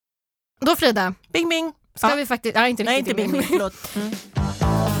Då Frida, Bing bing. ska vi faktiskt... Ja, inte Nej, riktigt inte bing bing, förlåt.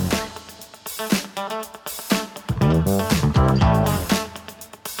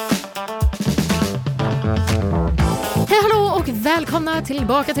 Hej hallå och välkomna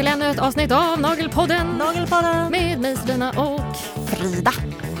tillbaka till ännu ett avsnitt av Nagelpodden. Nagelpodden. Med mig Sabina och Frida.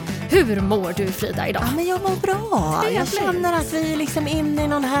 Hur mår du Frida idag? Ja, men jag mår bra. Jag känner att vi är liksom inne i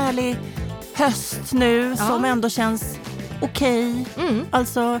någon härlig höst nu som ändå känns okej.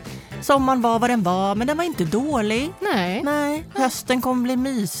 Alltså, sommaren var vad den var, men den var inte dålig. Nej, hösten kommer bli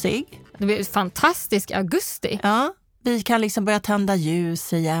mysig. Det blir fantastisk augusti. Ja, vi kan liksom börja tända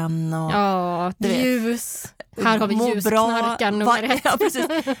ljus igen. Och, Ja, ljus. Här har vi ljusknarkar nummer 1. Ja, precis.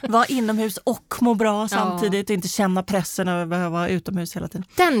 Vara inomhus och må bra samtidigt och inte känna pressen att behöva vara utomhus hela tiden.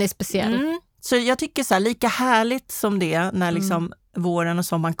 Den är speciell. Så jag tycker så här, lika härligt som det när liksom våren och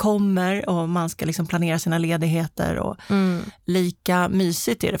sommaren kommer och man ska liksom planera sina ledigheter och lika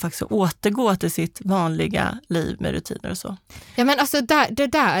mysigt är det faktiskt att återgå till sitt vanliga liv med rutiner och så. Ja, men alltså det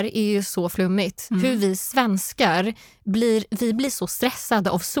där är ju så flummigt. Hur vi svenskar blir så stressade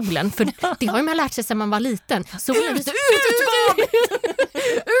av solen. För det har ju man lärt sig sedan man var liten. Solen ut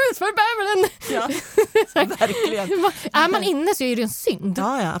för bävern! Ja, verkligen. Är man inne så är det en synd.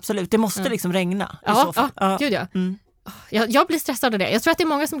 Ja, absolut. Det måste liksom regna i så fall. Gud ja. Jag blir stressad av det. Jag tror att det är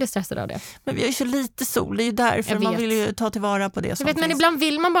många som blir stressade av det. Men vi har ju så lite sol, det är ju därför man vill ju ta tillvara på det som finns. Men ibland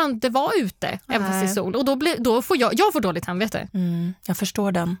vill man bara inte vara ute även fast det är sol. Och då får jag får dåligt samvete. Jag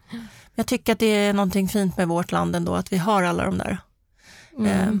förstår den. Jag tycker att det är någonting fint med vårt land ändå, att vi har alla de där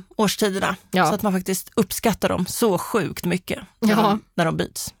årstiderna. Ja. Så att man faktiskt uppskattar dem så sjukt mycket när de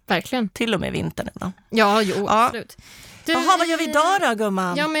byts. Verkligen. Till och med vintern ibland. Ja, absolut. Jaha, vad gör vi idag då,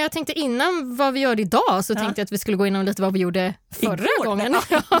 gumman? Ja, men jag tänkte innan vad vi gör idag så tänkte jag att vi skulle gå igenom lite vad vi gjorde förra gången.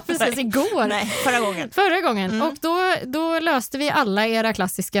 Ja, precis, igår. Nej, förra gången. Och då löste vi alla era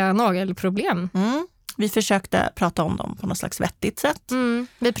klassiska nagelproblem. Vi försökte prata om dem på något slags vettigt sätt.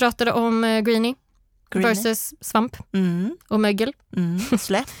 Vi pratade om greenie versus svamp och mögel.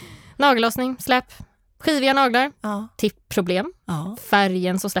 Släpp. Nagellossning, släpp. Skiviga naglar, tippproblem,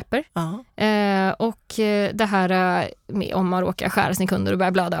 färgen som släpper och det här med om man råkar skära sin kunder och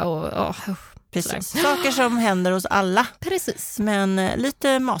börjar blöda och precis. Saker som händer hos alla. Precis. Men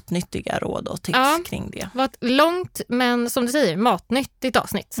lite matnyttiga råd och tips kring det. Det var ett långt men som du säger matnyttigt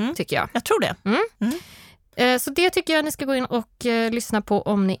avsnitt tycker jag. Jag tror det. Så det tycker jag ni ska gå in och lyssna på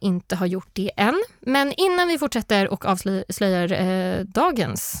om ni inte har gjort det än. Men innan vi fortsätter och avslöjar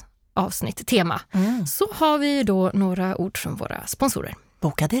dagens tema så har vi då några ord från våra sponsorer.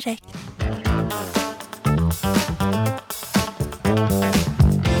 Boka direkt.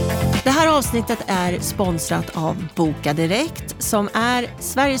 Det här avsnittet är sponsrat av Boka Direkt som är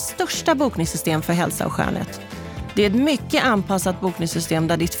Sveriges största bokningssystem för hälsa och skönhet. Det är ett mycket anpassat bokningssystem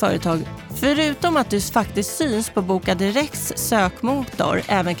där ditt företag, förutom att du faktiskt syns på Boka Direkts sökmotor,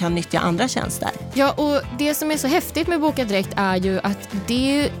 även kan nyttja andra tjänster. Ja, och det som är så häftigt med Boka Direkt är ju att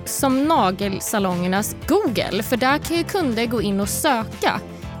det är som nagelsalongernas Google. För där kan ju kunder gå in och söka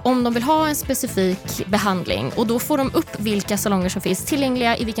om de vill ha en specifik behandling och då får de upp vilka salonger som finns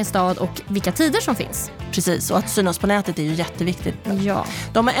tillgängliga i vilken stad och vilka tider som finns. Precis, och att synas på nätet är ju jätteviktigt. Ja.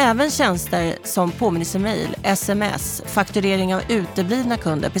 De har även tjänster som påminnelsemail, sms, fakturering av uteblivna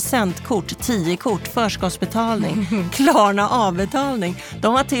kunder, presentkort, 10-kort, förskottsbetalning, Klarna avbetalning.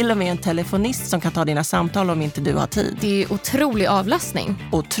 De har till och med en telefonist som kan ta dina samtal om inte du har tid. Det är otrolig avlastning.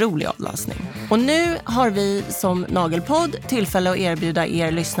 Otrolig avlastning. Och nu har vi som Nagelpodd tillfälle att erbjuda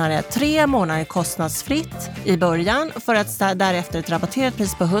er lyssnare 3 månader kostnadsfritt i början för att därefter ett rabatterat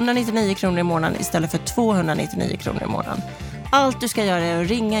pris på 199 kronor i månaden istället för 299 kronor i månaden. Allt du ska göra är att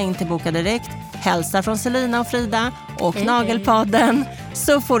ringa in till Boka Direkt, hälsa från Selina och Frida och Nagelpodden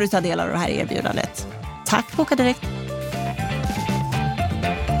så får du ta del av det här erbjudandet. Tack Boka Direkt!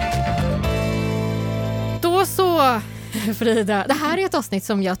 Då så, Frida, det här är ett avsnitt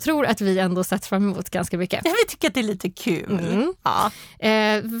som jag tror att vi ändå sett fram emot ganska mycket. Ja, vi tycker att det är lite kul. Ja.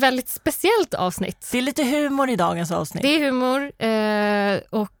 Väldigt speciellt avsnitt. Det är lite humor i dagens avsnitt. Det är humor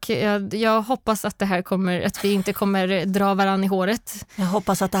och jag hoppas att det här att vi inte kommer dra varann i håret. Jag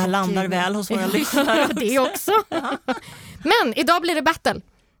hoppas att det här landar väl hos våra lyssnare också. Det också. Men idag blir det battle.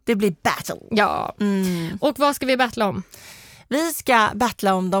 Det blir battle. Ja. Och vad ska vi battla om? Vi ska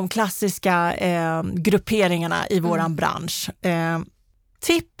battla om de klassiska grupperingarna i våran bransch.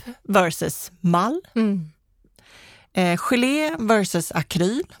 Tipp versus mall. Gelé versus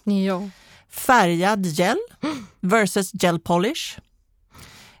akryl. Ja. Färgad gel versus gel polish.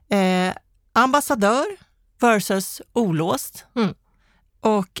 Ambassadör versus olåst.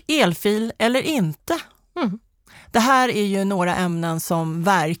 Och elfil eller inte. Det här är ju några ämnen som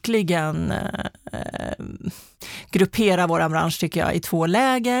verkligen grupperar vår bransch tycker jag i 2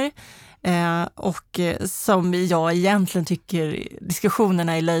 läger. Och som jag egentligen tycker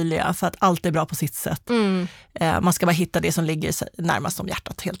diskussionerna är löjliga för att allt är bra på sitt sätt. Man ska bara hitta det som ligger närmast om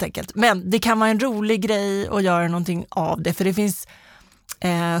hjärtat helt enkelt. Men det kan vara en rolig grej att göra någonting av det, för det finns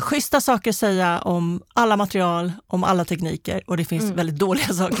schyssta saker att säga om alla material, om alla tekniker, och det finns väldigt dåliga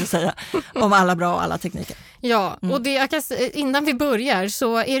saker att säga om alla bra och alla tekniker. Ja, och det, innan vi börjar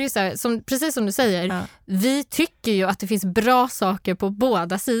så är det ju så här, precis som du säger, vi tycker ju att det finns bra saker på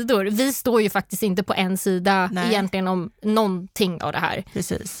båda sidor. Vi står ju faktiskt inte på en sida egentligen om någonting av det här.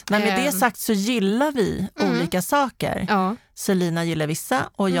 Precis, men med det sagt så gillar vi olika saker. Ja. Selina gillar vissa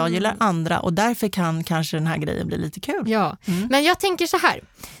och jag gillar andra, och därför kan kanske den här grejen bli lite kul. Ja, men jag tänker så här.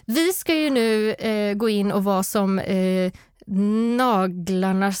 Vi ska ju nu gå in och vara som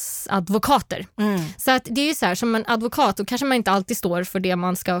naglarnas advokater. Så att det är ju så här, som en advokat då kanske man inte alltid står för det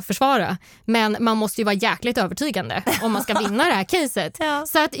man ska försvara, men man måste ju vara jäkligt övertygande om man ska vinna det här caset. Ja.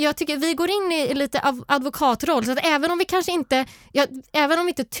 Så att jag tycker vi går in i lite advokatroll, så att även om vi kanske inte även om vi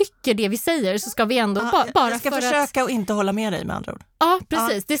inte tycker det vi säger, så ska vi ändå bara jag ska försöka att inte hålla med dig med andra ord. Ja,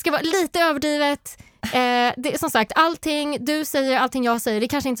 precis. Det ska vara lite överdrivet. Det är som sagt, allting du säger, allting jag säger, det är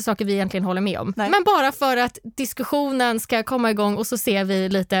kanske inte saker vi egentligen håller med om. Nej. Men bara för att diskussionen ska komma igång, och så ser vi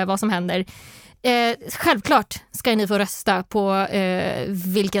lite vad som händer. Självklart ska ni få rösta på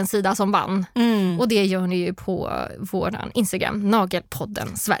vilken sida som vann. Och det gör ni ju på våran Instagram,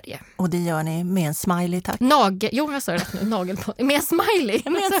 Nagelpodden Sverige. Och det gör ni med en smiley, tack. Jag sa rätt nu, Nagelpodden. Med en smiley.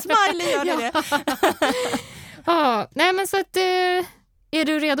 Med en smiley gör ni det. Ja, nej men så att... Är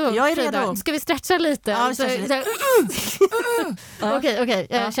du redo? Jag är Frida? redo. Ska vi stretcha lite? Ja, vi stretchar lite. Okej.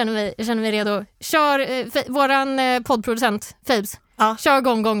 Jag känner mig redo. Kör våran poddproducent, Fabes. Ja. Kör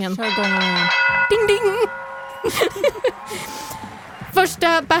gången. Ding, ding!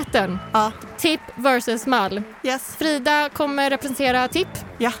 Första batten. Ja. Tipp versus mall. Yes. Frida kommer representera tipp.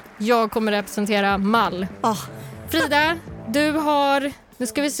 Ja. Jag kommer representera mall. Frida, du har... Nu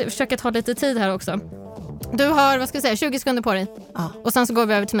ska vi försöka ta lite tid här också. Du har, 20 sekunder på dig. Ja. Och sen så går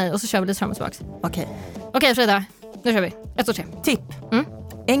vi över till mig och så kör vi lite fram och tillbaka. Okej, Frida. Nu kör vi. 1, 2, 3. Tipp.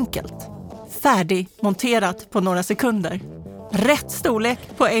 Enkelt. Färdigmonterat på några sekunder. Rätt storlek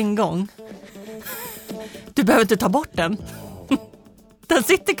på en gång. Du behöver inte ta bort den. Den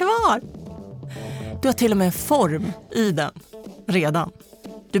sitter kvar. Du har till och med en form i den redan.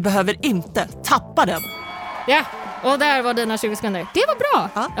 Du behöver inte tappa den. Ja. Och där var dina 20 sekunder. Det var bra.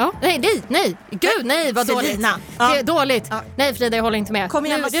 Ja. Nej. Gud, nej, vad dåligt. Det är dåligt. Ja. Nej, Frida, jag håller inte med. Kom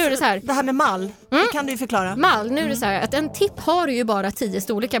igen, nu är det så här. Det här med mall, det kan du ju förklara. Mall, nu är det så här att en tipp har ju bara 10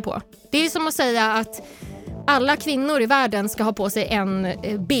 storlekar på. Det är som att säga att alla kvinnor i världen ska ha på sig en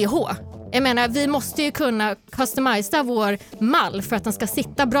BH. Jag menar, vi måste ju kunna customisa vår mall för att den ska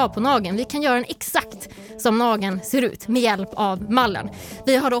sitta bra på nageln. Vi kan göra den exakt som nageln ser ut med hjälp av mallen.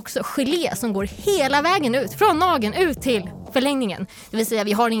 Vi har också gelé som går hela vägen ut, från nageln ut till förlängningen. Det vill säga,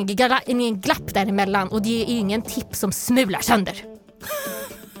 vi har ingen glapp däremellan, och det är ingen tipp som smular sönder.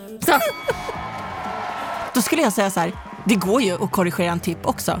 Så. Då skulle jag säga så här, det går ju att korrigera en tipp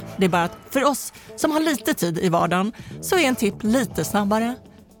också. Det är bara att för oss som har lite tid i vardagen så är en tipp lite snabbare.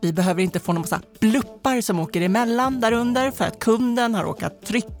 Vi behöver inte få någon massa bluppar som åker emellan där under för att kunden har råkat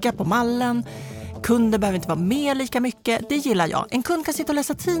trycka på mallen. Kunden behöver inte vara med lika mycket. Det gillar jag. En kund kan sitta och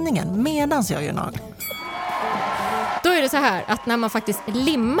läsa tidningen medan jag gör nagel. Då är det så här att när man faktiskt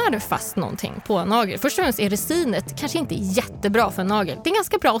limmar fast någonting på en nagel, först och främst är resinet kanske inte jättebra för en nagel. Det är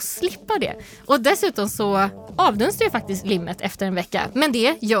ganska bra att slippa det. Och dessutom så avdunstar ju faktiskt limmet efter en vecka. Men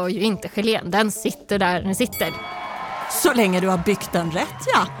det gör ju inte gelén. Den sitter där den sitter. Så länge du har byggt den rätt,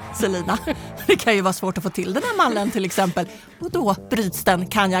 ja, Selina. Det kan ju vara svårt att få till den här mallen till exempel. Och då bryts den,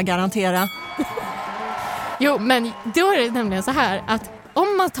 kan jag garantera. Jo, men då är det nämligen så här att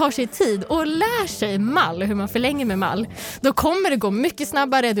om man tar sig tid och lär sig mall, hur man förlänger med mall, då kommer det gå mycket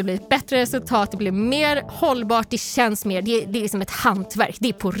snabbare, det blir ett bättre resultat, det blir mer hållbart, det känns mer, det är som ett hantverk, det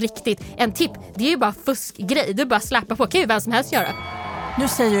är på riktigt. En tipp, det är ju bara fuskgrej, du bara släppa på, kan ju vem som helst göra. Nu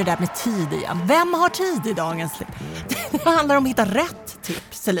säger du det där med tid igen. Vem har tid i dagens liv? Det handlar om att hitta rätt tipp,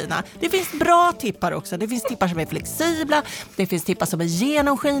 Selina. Det finns bra tippar också. Det finns tippar som är flexibla. Det finns tippar som är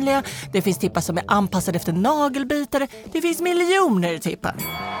genomskinliga. Det finns tippar som är anpassade efter nagelbitare. Det finns miljoner tippar.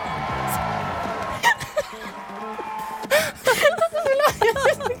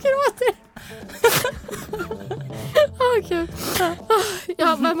 Jag gråter. Gud.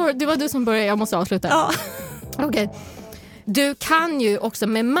 Ja, det var du som började. Jag måste avsluta. Ja. Okej. Du kan ju också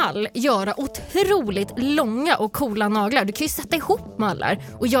med mall göra otroligt långa och coola naglar. Du kan ju sätta ihop mallar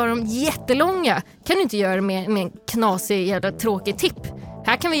och göra dem jättelånga. Kan du inte göra med en knasig eller tråkig tipp.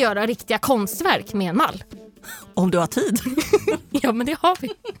 Här kan vi göra riktiga konstverk med en mall. Om du har tid. Ja, men det har vi.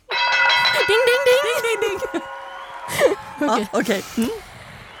 Ding, ding, ding. Ding, ding, ding. Okej. Okay. Mm.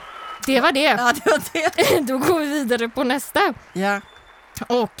 Det var det. Ja, det var det. Då går vi vidare på nästa. Ja.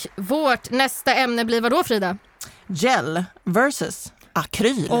 Och vårt nästa ämne blir vad då, Frida? Gel versus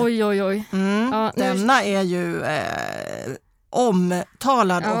akryl. Oj. Ja, denna är ju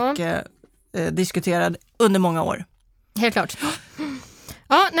omtalad och diskuterad under många år. Helt klart.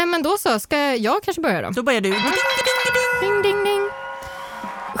 Ja, nej, men då så. Ska jag kanske börja då? Då börjar du. Ding, ding, ding.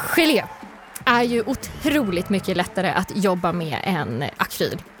 Gelé är ju otroligt mycket lättare att jobba med än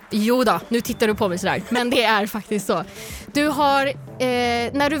akryl. Jo då, nu tittar du på mig sådär. Men det är faktiskt så. Du har,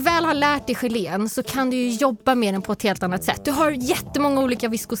 när du väl har lärt dig gelén så kan du ju jobba med den på ett helt annat sätt. Du har jättemånga olika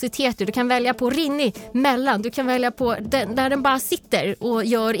viskositeter. Du kan välja på rinnig, mellan. Du kan välja på där den bara sitter och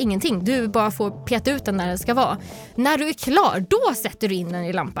gör ingenting. Du bara får peta ut den när den ska vara. När du är klar, då sätter du in den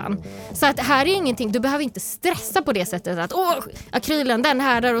i lampan. Så att här är ingenting, du behöver inte stressa på det sättet att akrylen, den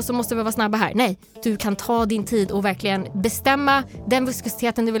här där och så måste vi vara snabba här. Nej, du kan ta din tid och verkligen bestämma den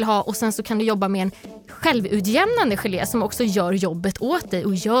viskositeten du vill ha och sen så kan du jobba med en självutjämnande gelé som också gör jobbet åt dig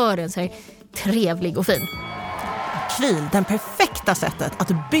och gör den så här trevlig och fin. Akryl, den perfekta sättet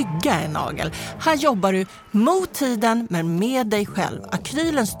att bygga en nagel. Här jobbar du mot tiden men med dig själv.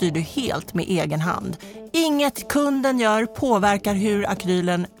 Akrylen styr du helt med egen hand. Inget kunden gör påverkar hur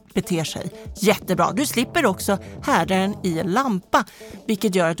akrylen beter sig. Jättebra. Du slipper också härda den i en lampa,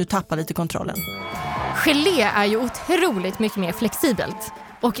 vilket gör att du tappar lite kontrollen. Gelé är ju otroligt mycket mer flexibelt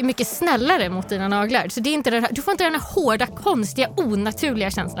och mycket snällare mot dina naglar. Så det är inte det här, du får inte den här hårda, konstiga,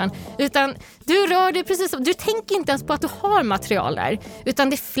 onaturliga känslan. Utan du rör dig precis som, du tänker inte ens på att du har material där. Utan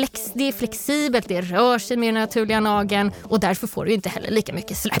det är flexibelt, det rör sig med den naturliga nageln och därför får du inte heller lika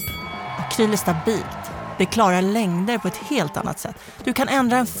mycket släpp. Akryl är stabilt. Det klarar längder på ett helt annat sätt. Du kan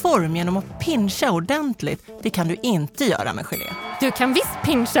ändra en form genom att pincha ordentligt. Det kan du inte göra med gelé. Du kan visst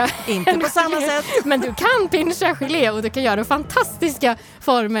pincha. Inte på samma sätt. Men du kan pincha gelé och du kan göra fantastiska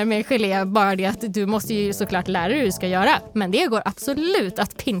former med gelé. Bara det att du måste ju såklart lära dig hur du ska göra. Men det går absolut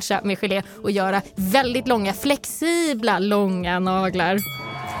att pincha med gelé och göra väldigt långa, flexibla, långa naglar.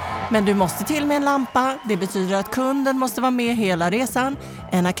 Men du måste till med en lampa. Det betyder att kunden måste vara med hela resan.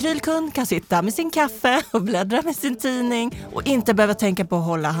 En akrylkund kan sitta med sin kaffe och bläddra med sin tidning och inte behöva tänka på att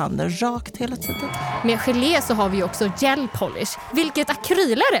hålla handen rakt hela tiden. Med gelé så har vi också gel polish, vilket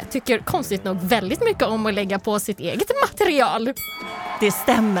akrylare tycker konstigt nog väldigt mycket om att lägga på sitt eget material. Det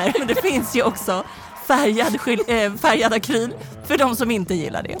stämmer, men det finns ju också färgad akryl för de som inte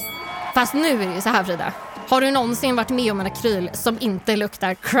gillar det. Fast nu är det ju så här, Frida. Har du någonsin varit med om en akryl som inte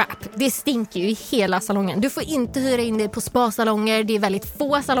luktar crap? Det stinker ju i hela salongen. Du får inte hyra in dig på spa-salonger. Det är väldigt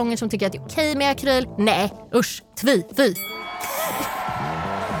få salonger som tycker att det är okej med akryl. Nej, usch, fy.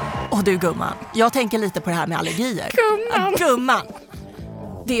 Och du gumman, jag tänker lite på det här med allergier. Gumman!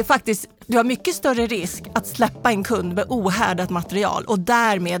 Det är faktiskt, du har mycket större risk att släppa en kund med ohärdat material och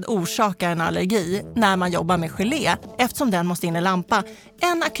därmed orsaka en allergi när man jobbar med gelé, eftersom den måste in i lampa.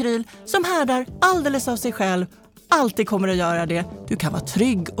 En akryl som härdar alldeles av sig själv, alltid kommer att göra det. Du kan vara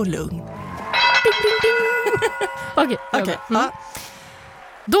trygg och lugn. Okej. Ja.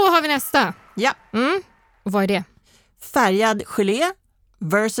 Då har vi nästa. Ja. Och vad är det? Färgad gelé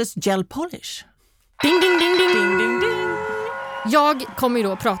versus gel polish. Ding, ding, ding, ding. Ding, ding, ding. Jag kommer ju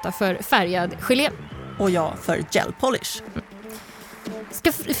då prata för färgad gelé. Och jag för gel polish.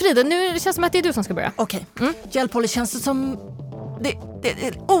 Frida, nu känns det som att det är du som ska börja. Okej. Gel polish känns som det är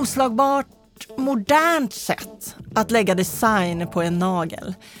ett oslagbart, modernt sätt att lägga design på en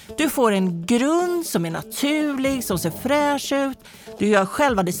nagel. Du får en grund som är naturlig, som ser fräsch ut. Du gör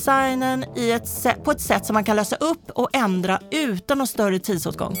själva designen på ett sätt som man kan lösa upp och ändra utan någon större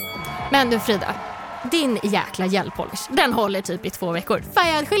tidsåtgång. Men du Frida, din jäkla gel polish, den håller typ i 2 veckor.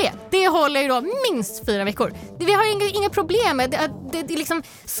 Färgad gelé, det håller ju då minst 4 veckor. Vi har inga problem med det liksom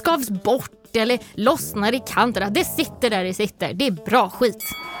skavs bort eller lossnar i kanterna. Det sitter där det sitter. Det är bra skit.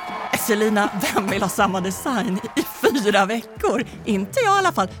 Selina, vem vill ha samma design i 4 veckor? Inte jag i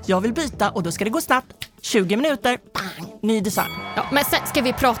alla fall. Jag vill byta och då ska det gå snabbt. 20 minuter, bang, ny design. Ja, men sen ska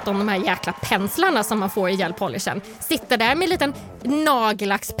vi prata om de här jäkla penslarna som man får i gelpolishen. Sitta där med en liten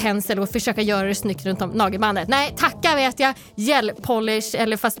nagellackspensel och försöka göra det snyggt runt om nagelbandet. Nej, tacka vet jag. Gelpolish,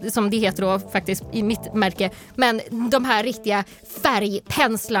 eller fast som det heter då faktiskt i mitt märke. Men de här riktiga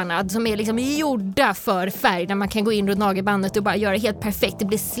färgpenslarna som är liksom gjorda för färg. Där man kan gå in runt nagelbandet och bara göra det helt perfekt. Det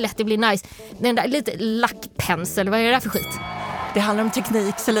blir slätt, det blir nice. Den där lite lackpensel, vad är det där för skit? Det handlar om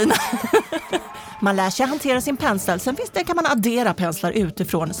teknik, Selina. Man lär sig hantera sin pensel. Sen kan man addera penslar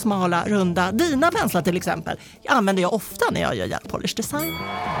utifrån, smala, runda. Dina penslar till exempel använder jag ofta när jag gör gelpolish design.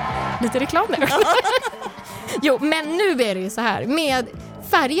 Lite reklam där. Jo, men nu är det ju så här. Med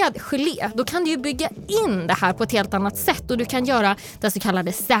färgad gelé, då kan du ju bygga in det här på ett helt annat sätt. Och du kan göra den så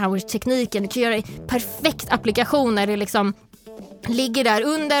kallade sandwich-tekniken. Du kan göra perfekt applikation när det liksom ligger där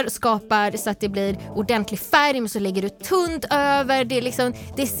under, skapar så att det blir ordentlig färg, men så lägger du tunt över.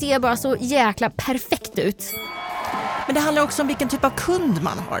 Det ser bara så jäkla perfekt ut. Men det handlar också om vilken typ av kund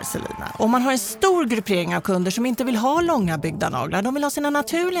man har, Selina. Om man har en stor gruppering av kunder som inte vill ha långa byggda naglar, de vill ha sina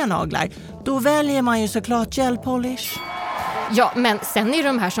naturliga naglar, då väljer man ju såklart gelpolish. Ja, men sen är det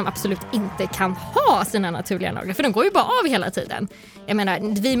de här som absolut inte kan ha sina naturliga naglar, för de går ju bara av hela tiden. Jag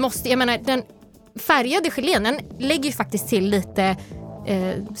menar, den färgade gelén, den lägger ju faktiskt till lite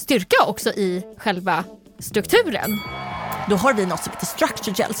styrka också i själva strukturen. Då har vi något som heter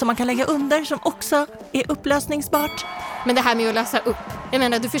structure gel som man kan lägga under, som också är upplösningsbart. Men det här med att lösa upp, jag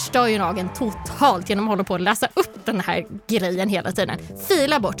menar, du förstör ju nageln totalt genom att hålla på att lösa upp den här grejen hela tiden.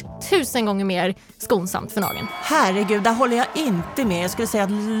 Fila bort 1000 gånger mer skonsamt för nageln. Herregud, där håller jag inte med. Jag skulle säga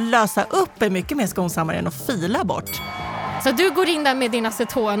att lösa upp är mycket mer skonsammare än att fila bort. Så du går in där med din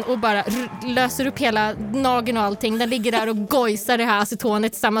aceton och bara löser upp hela nageln och allting. Den ligger där och gojsar det här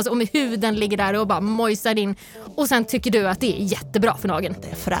acetonet tillsammans, och med huden ligger där och bara mojsar in. Och sen tycker du att det är jättebra för nageln.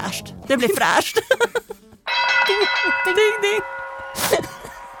 Det är fräscht. Det blir fräscht. Ding, ding, ding.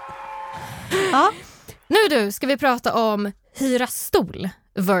 Ja. Nu ska vi prata om hyra stol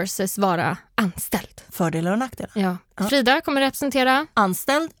versus vara anställd. Fördelar och nackdelar. Ja. Frida kommer representera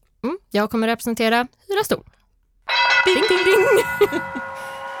anställd. Jag kommer representera hyra stol. Ding, ding, ding.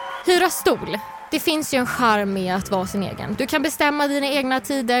 Hyra stol. Det finns ju en charm med att vara sin egen. Du kan bestämma dina egna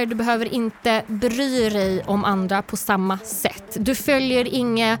tider. Du behöver inte bry dig om andra på samma sätt. Du följer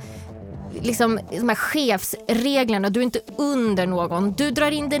inga de här chefsreglerna. Du är inte under någon. Du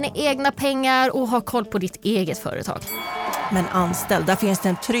drar in dina egna pengar och har koll på ditt eget företag. Men anställd, där finns det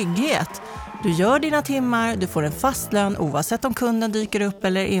en trygghet. Du gör dina timmar, du får en fast lön oavsett om kunden dyker upp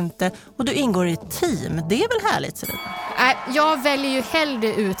eller inte. Och du ingår i ett team. Det är väl härligt, Selina? Jag väljer ju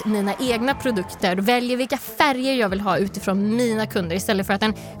hellre ut mina egna produkter. Väljer vilka färger jag vill ha utifrån mina kunder, istället för att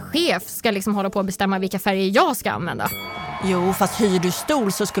en chef ska hålla på att bestämma vilka färger jag ska använda. Jo, fast hyr du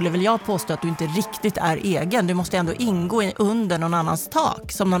stol så skulle väl jag påstå att du inte riktigt är egen. Du måste ändå ingå under någon annans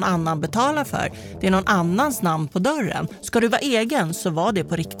tak som någon annan betalar för. Det är någon annans namn på dörren. Ska du vara egen så var det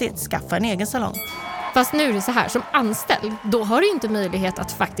på riktigt. Skaffa en egen salong. Fast nu är det så här, som anställd, då har du inte möjlighet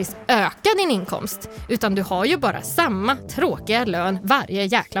att faktiskt öka din inkomst. Utan du har ju bara samma tråkiga lön varje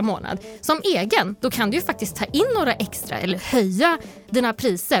jäkla månad. Som egen, då kan du ju faktiskt ta in några extra eller höja dina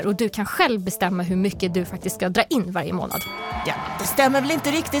priser. Och du kan själv bestämma hur mycket du faktiskt ska dra in varje månad. Ja, det stämmer väl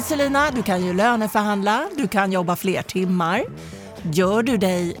inte riktigt, Selina. Du kan ju löneförhandla, du kan jobba fler timmar. Gör du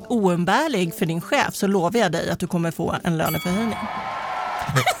dig oumbärlig för din chef så lovar jag dig att du kommer få en löneförhöjning.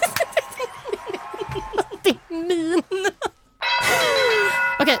 Min.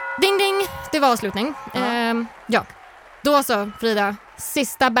 Okej, ding ding. Det var avslutning. Ja. Då så, Frida.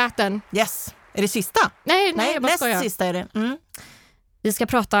 Sista batten. Yes. Är det sista? Nej, jag bara skojar. Näst sista är det. Vi ska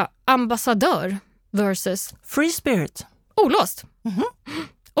prata ambassadör versus Free Spirit. Olåst.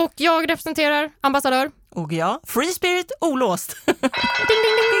 Och jag representerar ambassadör. Och jag, Free Spirit, olåst. Ding,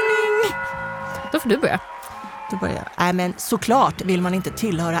 ding, ding, ding. Då får du börja. Nej, men såklart vill man inte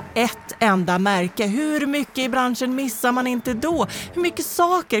tillhöra ett enda märke. Hur mycket i branschen missar man inte då? Hur mycket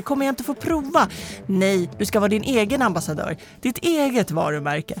saker kommer jag inte få prova? Nej, du ska vara din egen ambassadör. Ditt eget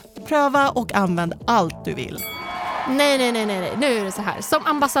varumärke. Pröva och använd allt du vill. Nej. Nu är det så här. Som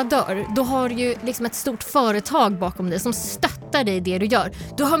ambassadör, då har du ju ett stort företag bakom dig som stöttar dig i det du gör.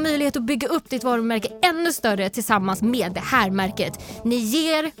 Du har möjlighet att bygga upp ditt varumärke ännu större tillsammans med det här märket. Ni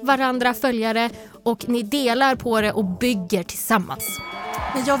ger varandra följare och ni delar på det och bygger tillsammans.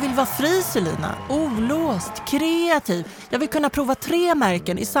 Men jag vill vara fri, Selina. Olåst, kreativ. Jag vill kunna prova 3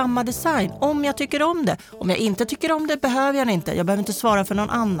 märken i samma design om jag tycker om det. Om jag inte tycker om det behöver jag inte. Jag behöver inte svara för någon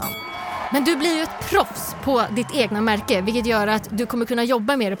annan. Men du blir ju ett proffs på ditt egna märke, vilket gör att du kommer kunna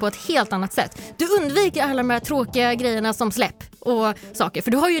jobba med det på ett helt annat sätt. Du undviker alla de här tråkiga grejerna som släpp. och saker.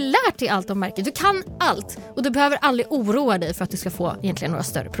 För du har ju lärt dig allt om märket. Du kan allt och du behöver aldrig oroa dig för att du ska få egentligen några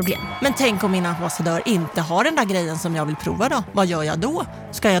större problem. Men tänk om min ambassadör inte har den där grejen som jag vill prova då. Vad gör jag då?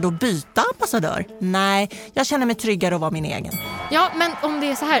 Ska jag då byta ambassadör? Nej, jag känner mig tryggare att vara min egen. Ja, men om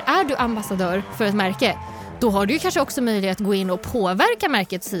det är så här, är du ambassadör för ett märke, då har du ju kanske också möjlighet att gå in och påverka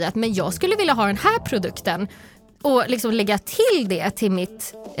märket och säga att men jag skulle vilja ha den här produkten och liksom lägga till det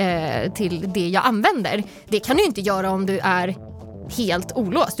till det jag använder. Det kan du inte göra om du är helt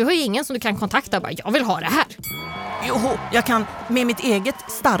olåst. Du har ju ingen som du kan kontakta och bara, jag vill ha det här. Jo, jag kan med mitt eget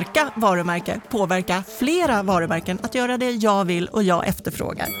starka varumärke påverka flera varumärken att göra det jag vill och jag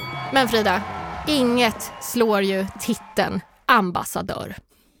efterfrågar. Men Frida, inget slår ju titeln ambassadör.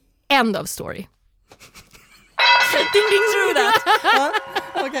 End of story. Ding, ding, true that. Ja,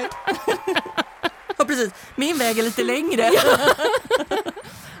 okej. Ja, precis. Min väg är lite längre.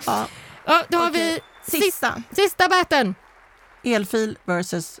 Ja, då har vi sista batten. Elfil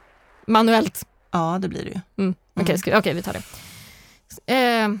versus manuellt. Ja, det blir det ju. Okej, vi tar det.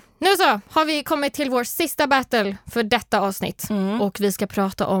 Nu så har vi kommit till vår sista battle för detta avsnitt. Och vi ska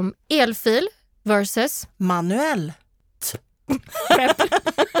prata om elfil versus manuell. Ding,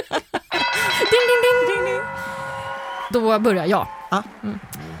 ding, ding, ding, ding. Då börjar jag. Ja.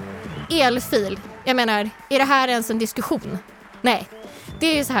 Elfil, jag menar, är det här ens en diskussion? Nej, det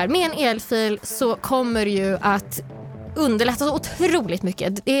är ju så här, med en elfil så kommer ju att underlätta så otroligt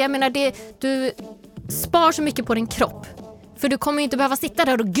mycket. Du spar så mycket på din kropp. För du kommer ju inte behöva sitta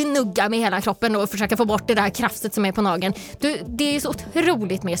där och gnugga med hela kroppen och försöka få bort det där krafset som är på nageln. Det är så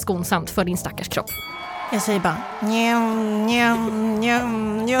otroligt mer skonsamt för din stackars kropp. Jag säger bara njum.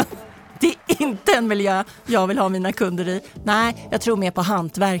 Det är inte en miljö jag vill ha mina kunder i. Nej, jag tror mer på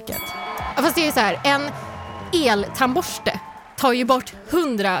hantverket. Ja, fast det är ju så här, en eltandborste tar ju bort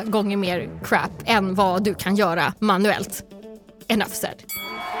 100 gånger mer crap än vad du kan göra manuellt. Enough said.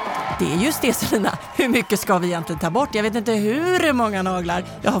 Det är just det, Selina. Hur mycket ska vi egentligen ta bort? Jag vet inte hur många naglar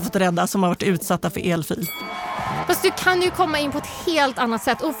jag har fått rädda som har varit utsatta för elfil. Fast du kan ju komma in på ett helt annat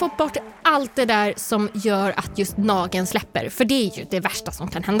sätt och få bort allt det där som gör att just nageln släpper. För det är ju det värsta som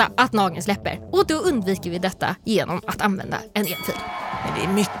kan hända, att nageln släpper. Och då undviker vi detta genom att använda en elfil. Men det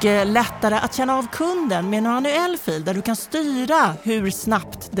är mycket lättare att känna av kunden med en manuell fil där du kan styra hur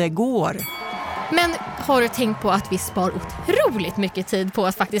snabbt det går. Men har du tänkt på att vi spar otroligt mycket tid på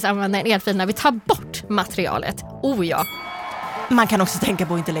att faktiskt använda en elfil när vi tar bort materialet? Oh ja. Man kan också tänka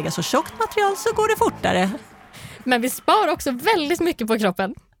på att inte lägga så tjockt material så går det fortare. Men vi spar också väldigt mycket på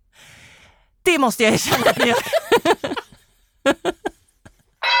kroppen. Det måste jag erkänna att ni gör.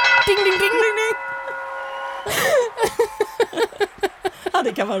 Ding, ding, ding, ding, ding. Ja,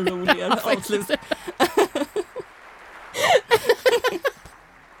 det kan vara roligare avslut.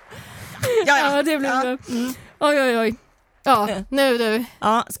 Ja, det blir bra. Oj. Ja, nu du.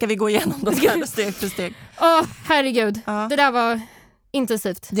 Ja, ska vi gå igenom de här steg för steg? Herregud. Ja. Det där var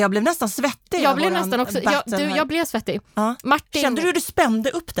intensivt. Jag blev nästan svettig. Jag blev nästan också. Jag blev svettig. Ja. Martin... Kände du hur du spände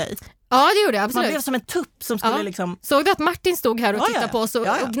upp dig? Ja, det gjorde jag absolut. Man blev som en tupp som skulle liksom... Såg du att Martin stod här och tittade på oss och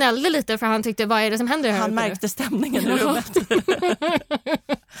gnällde lite för han tyckte, vad är det som händer här? Han märkte stämningen i rummet.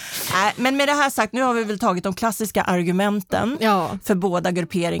 Nej, men med det här sagt, nu har vi väl tagit de klassiska argumenten för båda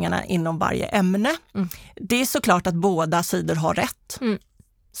grupperingarna inom varje ämne. Det är såklart att båda sidor har rätt.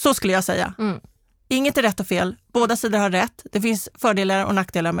 Så skulle jag säga. Inget är rätt och fel. Båda sidor har rätt. Det finns fördelar och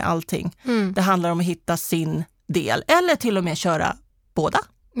nackdelar med allting. Det handlar om att hitta sin del. Eller till och med köra båda.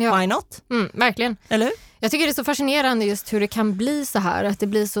 Ja. Why not? Verkligen. Eller hur? Jag tycker det är så fascinerande just hur det kan bli så här. Att det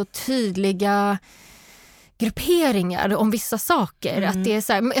blir så tydliga grupperingar om vissa saker. Att det är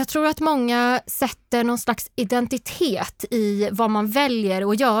så här, jag tror att många sätter någon slags identitet i vad man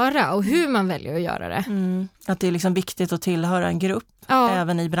väljer att göra och hur man väljer att göra det. Att det är liksom viktigt att tillhöra en grupp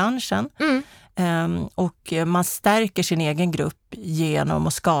även i branschen. Och man stärker sin egen grupp genom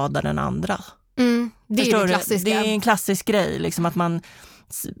att skada den andra. Det är det klassiska. Det är en klassisk grej, liksom att man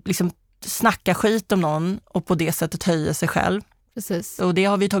liksom snackar skit om någon och på det sättet höjer sig själv. Precis. Och det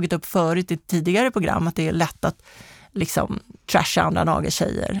har vi tagit upp förut i tidigare program, att det är lätt att liksom trasha andra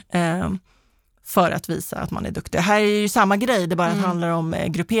nageltjejer för att visa att man är duktig. Här är ju samma grej, det bara handlar om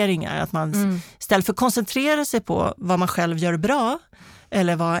grupperingar. Att man istället för att koncentrera sig på vad man själv gör bra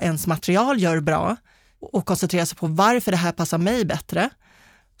eller vad ens material gör bra och koncentrera sig på varför det här passar mig bättre,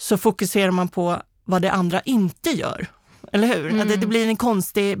 så fokuserar man på vad det andra inte gör. Eller hur? Att det blir en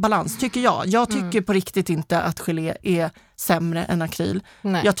konstig balans, tycker jag. Jag tycker på riktigt inte att gelé är sämre än akryl.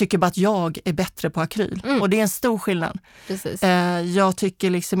 Nej. Jag tycker bara att jag är bättre på akryl. Och det är en stor skillnad. Precis. Jag tycker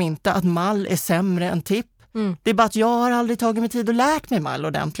liksom inte att mall är sämre än tipp. Det är bara att jag har aldrig tagit mig tid och lärt mig mall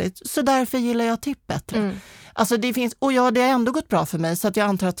ordentligt. Så därför gillar jag tipp bättre. Alltså det finns, och det har ändå gått bra för mig, så att jag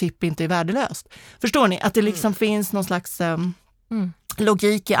antar att tipp inte är värdelöst. Förstår ni? Att det liksom finns någon slags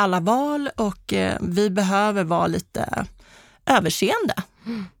logik i alla val, och vi behöver vara lite överseende.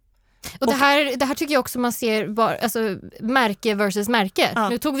 Och det här tycker jag också man ser, alltså märke versus märke. Ja.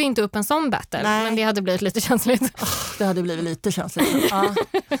 Nu tog vi inte upp en sån battle, men det hade blivit lite känsligt. Det hade blivit lite känsligt. Ja.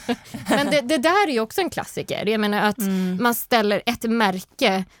 Men det där är ju också en klassiker. Jag menar att man ställer ett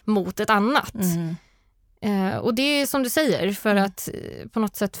märke mot ett annat. Och det är som du säger, för att på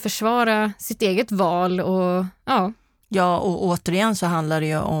något sätt försvara sitt eget val. Och Ja, och återigen så handlar det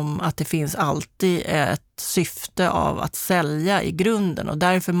ju om att det finns alltid ett syfte av att sälja i grunden, och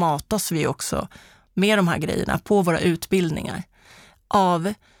därför matas vi också med de här grejerna på våra utbildningar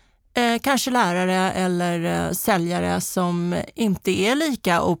av kanske lärare eller säljare som inte är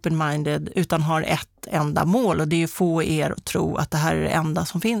lika open-minded utan har ett enda mål, och det är ju få er att tro att det här är det enda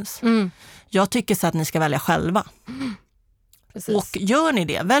som finns. Jag tycker så att ni ska välja själva. Precis. Och gör ni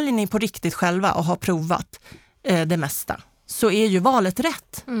det, väljer ni på riktigt själva och har provat det mesta, så är ju valet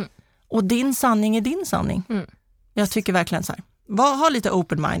rätt. Och din sanning är din sanning. Jag tycker verkligen så här. Ha lite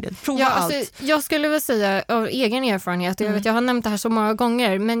open-minded, prova allt. Alltså, jag skulle väl säga av egen erfarenhet, jag har nämnt det här så många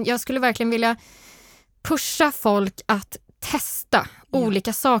gånger, men jag skulle verkligen vilja pusha folk att testa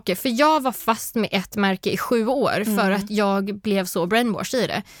olika saker. För jag var fast med ett märke i 7 år för att jag blev så brainwashed i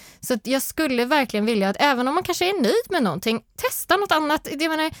det. Så att jag skulle verkligen vilja att även om man kanske är nöjd med någonting, testa något annat.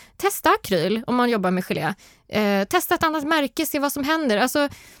 Testa akryl om man jobbar med gelé. Testa ett annat märke, se vad som händer. Alltså,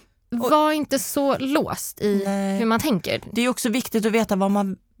 var inte så låst i hur man tänker. Det är också viktigt att veta vad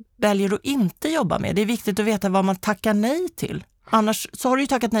man väljer att inte jobba med. Det är viktigt att veta vad man tackar nej till. Annars så har du ju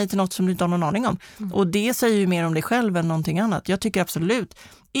tackat nej till något som du inte har någon aning om. Och det säger ju mer om dig själv än någonting annat. Jag tycker absolut,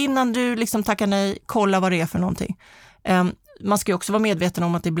 innan du liksom tackar nej, kolla vad det är för någonting. Man ska ju också vara medveten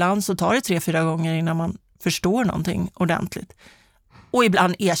om att ibland så tar det 3-4 gånger innan man förstår någonting ordentligt. Och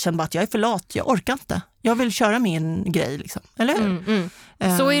ibland erkänn bara att jag är för lat, jag orkar inte. Jag vill köra min grej liksom, eller hur?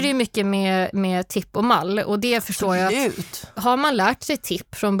 Så är det ju mycket med tipp och mall. Och det förstår jag att har man lärt sig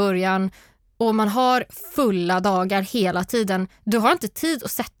tipp från början och man har fulla dagar hela tiden, du har inte tid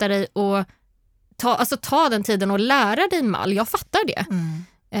att sätta dig och ta den tiden och lära dig mall. Jag fattar det.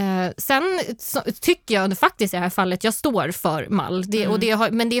 Sen tycker jag faktiskt i det här fallet jag står för mall.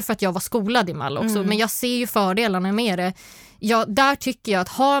 Men det är för att jag var skolad i mall också. Men jag ser ju fördelarna med det. Där tycker jag att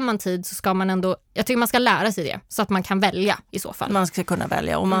har man tid så ska man ändå, jag tycker man ska lära sig det så att man kan välja i så fall. Man ska kunna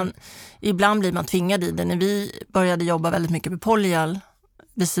välja, och ibland blir man tvingad i det. När vi började jobba väldigt mycket med polyal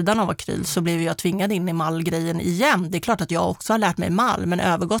vid sidan av akryl, så blev jag tvingad in i mallgrejen igen. Det är klart att jag också har lärt mig mall, men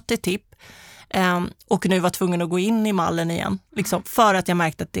övergått till tipp. Och nu var tvungen att gå in i mallen igen. Liksom, för att jag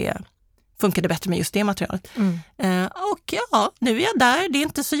märkte att det funkade bättre med just det materialet. Och nu är jag där. Det är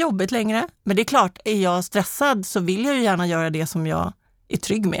inte så jobbigt längre. Men det är klart, är jag stressad så vill jag ju gärna göra det som jag är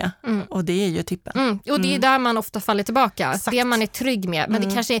trygg med. Och det är ju tippen. Och det är där man ofta faller tillbaka. Exakt. Det man är trygg med. Men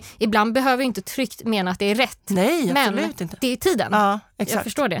det kanske ibland behöver inte tryggt mena att det är rätt. Nej, men absolut inte. Det är tiden. Ja, exakt. Jag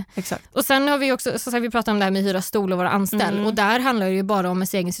förstår det. Exakt. Och sen har vi också, så vi pratat om det här med hyra stol och vara anställd. Och där handlar det ju bara om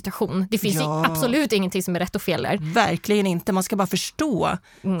ens egen situation. Det finns ju absolut ingenting som är rätt och fel där. Verkligen inte. Man ska bara förstå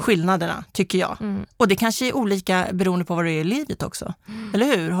skillnaderna, tycker jag. Och det kanske är olika beroende på vad det är i livet också.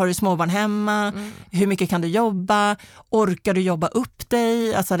 Eller hur? Har du småbarn hemma? Hur mycket kan du jobba? Orkar du jobba upp dig?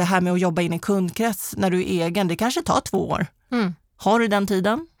 Alltså det här med att jobba in i kundkrets när du är egen, det kanske tar 2 år. Har du den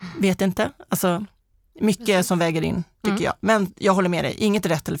tiden? Vet inte. Alltså mycket som väger in, tycker jag. Men jag håller med dig, inget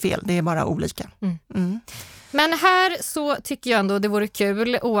rätt eller fel, det är bara olika. Men här så tycker jag ändå det vore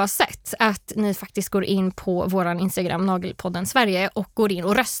kul oavsett att ni faktiskt går in på våran Instagram Nagelpodden Sverige och går in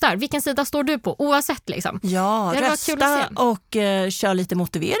och röstar. Vilken sida står du på? Oavsett liksom. Ja, rösta och kör lite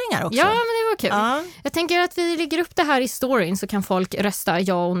motiveringar också. Ja, men det var kul. Jag tänker att vi lägger upp det här i storyn så kan folk rösta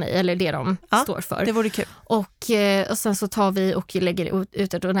ja och nej eller det de står för. Det vore kul. Och sen så tar vi och lägger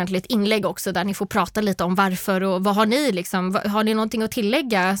ut ett ordentligt inlägg också där ni får prata lite om varför och vad har ni liksom, har ni någonting att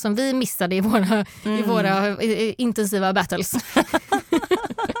tillägga som vi missade i våra intensiva battles.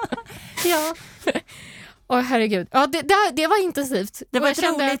 Ja. Åh herregud. Ja, det var intensivt. Det var ett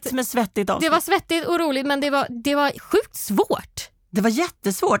roligt men svettigt avsnitt. Det var svettigt och roligt, men det var sjukt svårt. Det var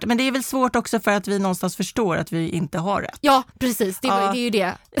jättesvårt, men det är väl svårt också för att vi någonstans förstår att vi inte har rätt. Ja, precis. Det är ju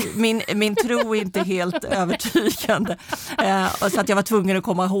det. Min tro är inte helt övertygande. Så att jag var tvungen att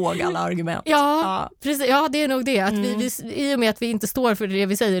komma ihåg alla argument. Ja, precis. Ja, det är nog det. Att vi, i och med att vi inte står för det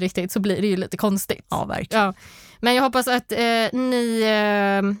vi säger riktigt så blir det ju lite konstigt. Ja, verkligen. Ja. Men jag hoppas att ni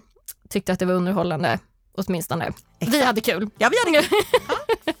tyckte att det var underhållande, åtminstone. Exakt. Vi hade kul. Ja, vi hade kul.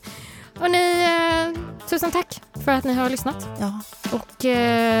 Och ni Tusen tack för att ni har lyssnat. Ja. Och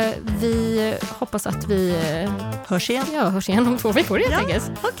vi hoppas att vi hörs igen. Ja, hörs igen om 2 veckor helt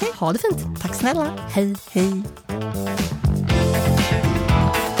enkelt. Okay. Ha det fint. Tack snälla. Hej. Hej.